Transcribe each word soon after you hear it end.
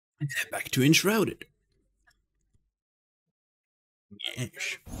Back to Enshrouded.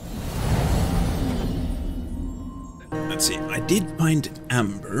 Yes. Let's see, I did find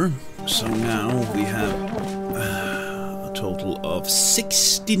amber, so now we have a total of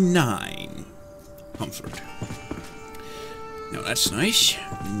 69 comfort. Now that's nice.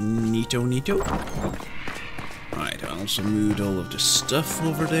 Neato, neato. Right, I also moved all of the stuff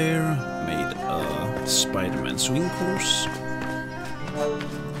over there, made a Spider-Man swing course.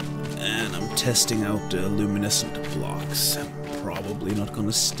 And I'm testing out the luminescent blocks. Probably not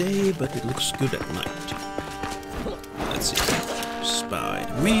gonna stay, but it looks good at night. Let's see.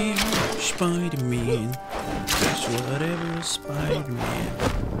 Spider-Man, Spider-Man. Just whatever, Spider-Man.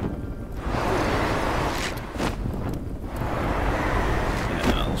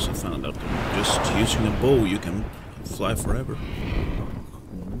 Yeah, I also found out that just using a bow you can fly forever.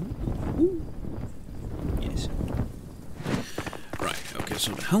 Yes. Right, okay,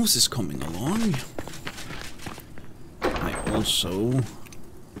 so the house is coming along. I also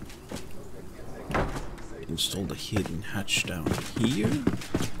installed a hidden hatch down here.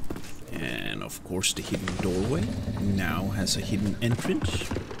 And of course the hidden doorway now has a hidden entrance.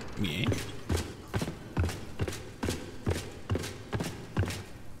 Yeah.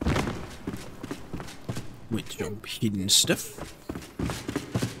 With some hidden stuff.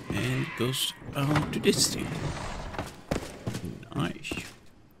 And it goes out to this thing. Nice.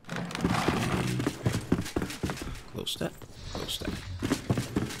 Close that. Close that.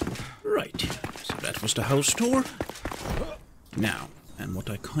 Right. So that was the house tour. Now, and what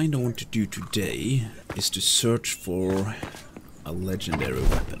I kind of want to do today is to search for a legendary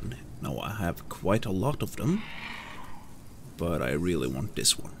weapon. Now I have quite a lot of them, but I really want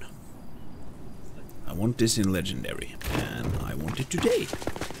this one. I want this in legendary, and I want it today.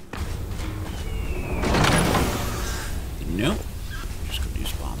 No, just gonna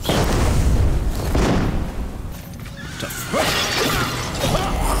use bombs. Tough.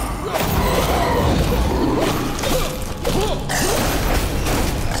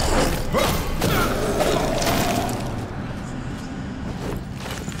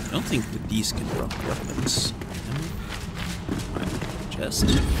 I don't think that these can drop weapons. Right, chest.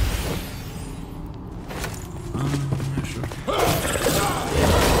 Sure.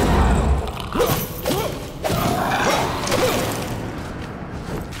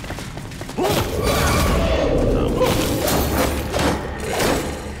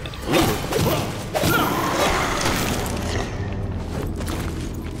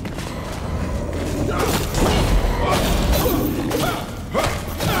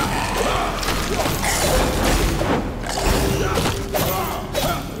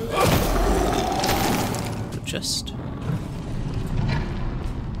 Chest.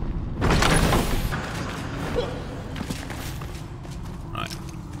 Right.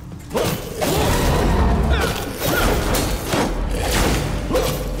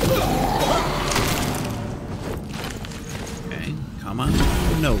 Okay, come on,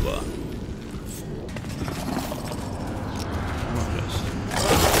 Nova.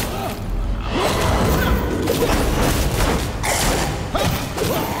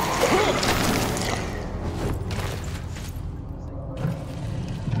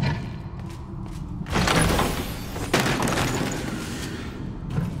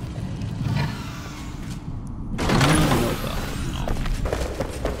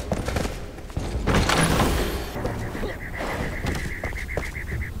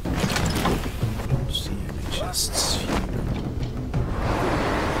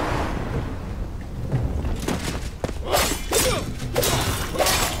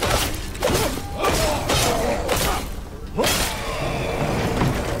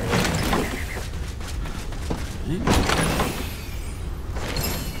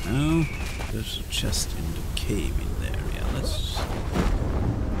 No, there's a chest in the cave in there. Yeah, let's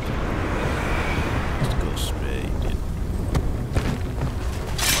go straight in.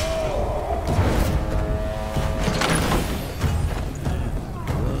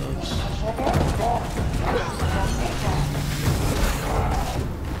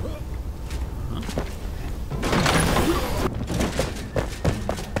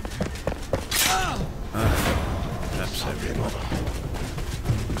 Traps everywhere.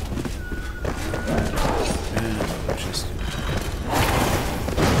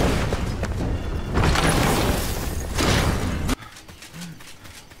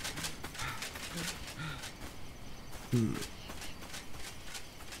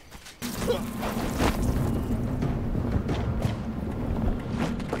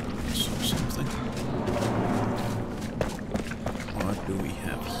 So something. What do we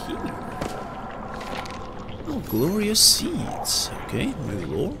have here? Oh, glorious seeds. Okay, new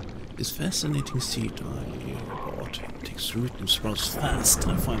lore. This fascinating seed I bought takes root and sprouts fast.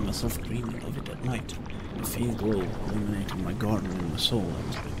 I find myself dreaming of it at night. I feel glow illuminating my garden and my soul.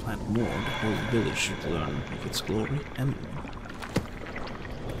 As I plant more, the whole village should learn of its glory and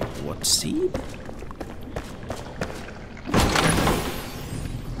what seed?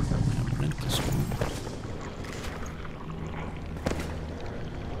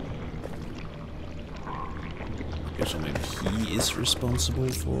 Okay, so maybe he is responsible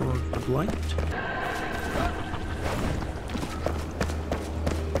for the blight?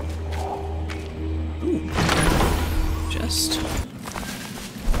 Ooh. Chest.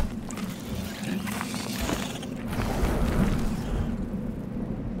 Okay.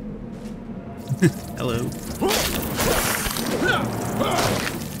 Hello.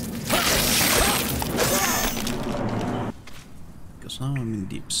 Because now I'm in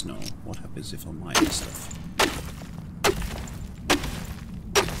deep snow. What happens if I mine stuff?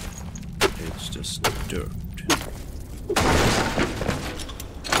 It's just dirt.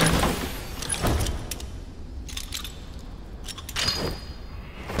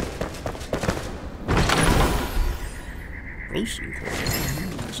 Frozen core.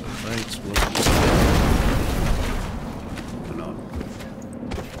 So if I explode this or not.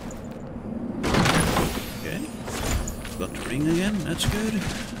 Okay. Got the ring again, that's good.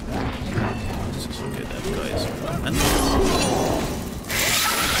 This is okay, that guy is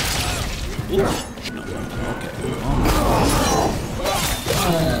ooh. No, okay.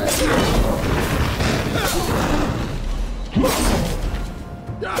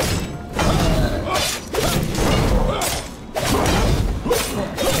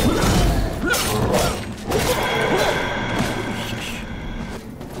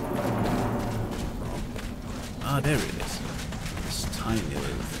 Ah, there it is. This tiny little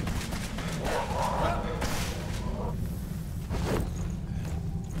thing.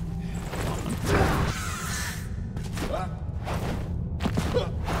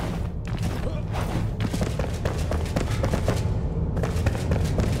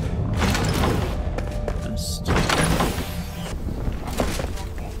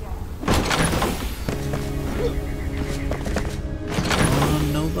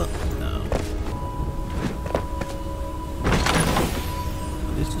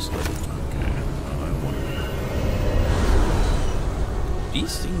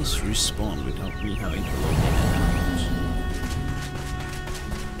 These things respawn without me having to log in.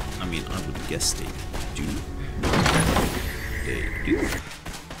 I mean, I would guess they do. They do.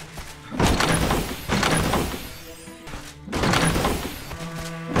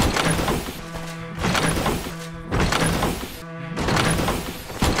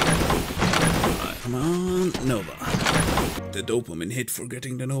 Alright, come on, Nova. The dopamine hit for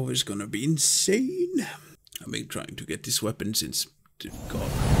getting the Nova is gonna be insane. I've been trying to get this weapon since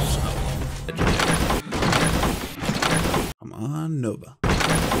God, so legendary. Come on, Nova.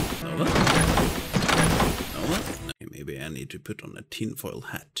 Nova? Nova? Maybe I need to put on a tinfoil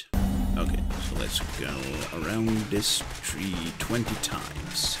hat. Okay, so let's go around this tree 20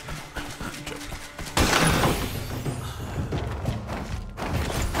 times. I'm joking.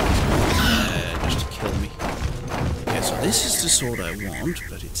 Just to kill me. Okay, so this is the sword I want,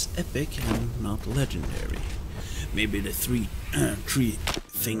 but it's epic and not legendary. Maybe the tree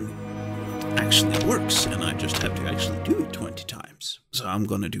thing actually works, and I just have to actually do it 20 times. So I'm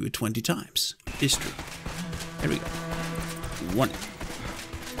gonna do it 20 times. This tree. There we go. 1,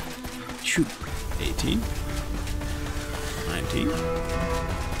 2, 18, 19,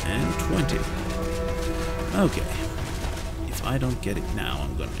 and 20. Okay. If I don't get it now,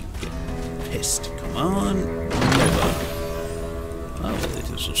 I'm gonna get pissed. Come on, Nova. Oh, it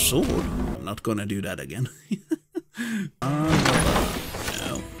is a sword. I'm not gonna do that again. No.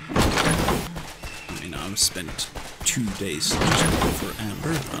 I mean, I've spent 2 days just looking for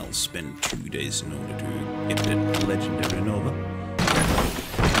Amber. I'll spend 2 days in order to get the legendary Nova.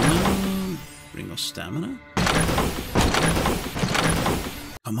 Ring of Stamina.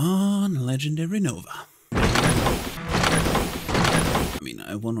 Come on, legendary Nova. I mean,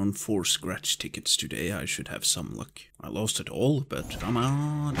 I won on 4 scratch tickets today. I should have some luck. I lost it all, but come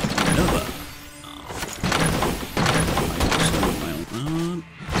on, Nova.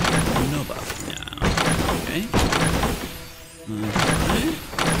 Nova. Yeah. Okay. Okay.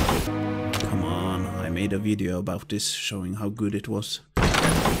 Come on. I made a video about this showing how good it was.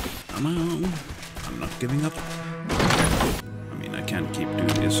 Come on. I'm not giving up. I mean, I can't keep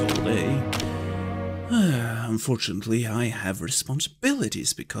doing this all day. Unfortunately, I have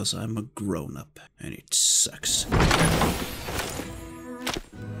responsibilities because I'm a grown-up, and it sucks.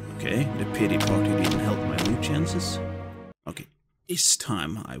 Okay, the pity party didn't help my loot chances. Okay, This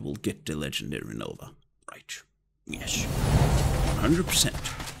time I will get the legendary Nova. Right. Yes. 100%.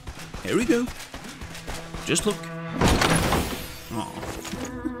 Here we go. Just look. Aw.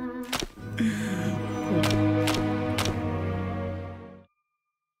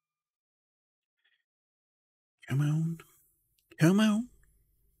 Come on. Come on.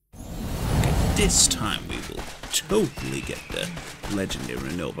 Okay, this time we will totally get the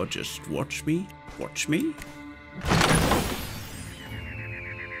legendary Nova. Just watch me. Watch me.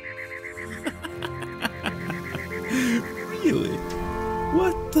 Really?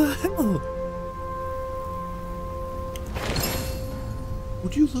 What the hell?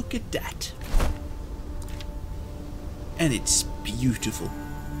 Would you look at that? And it's beautiful.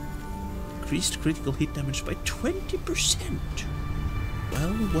 Increased critical hit damage by 20%.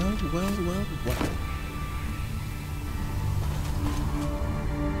 Well.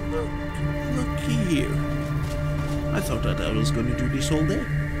 Look here. I thought that I was gonna do this all day.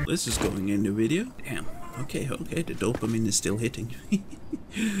 This is going in the video. Damn. Okay, the dopamine is still hitting.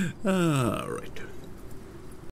 Alright.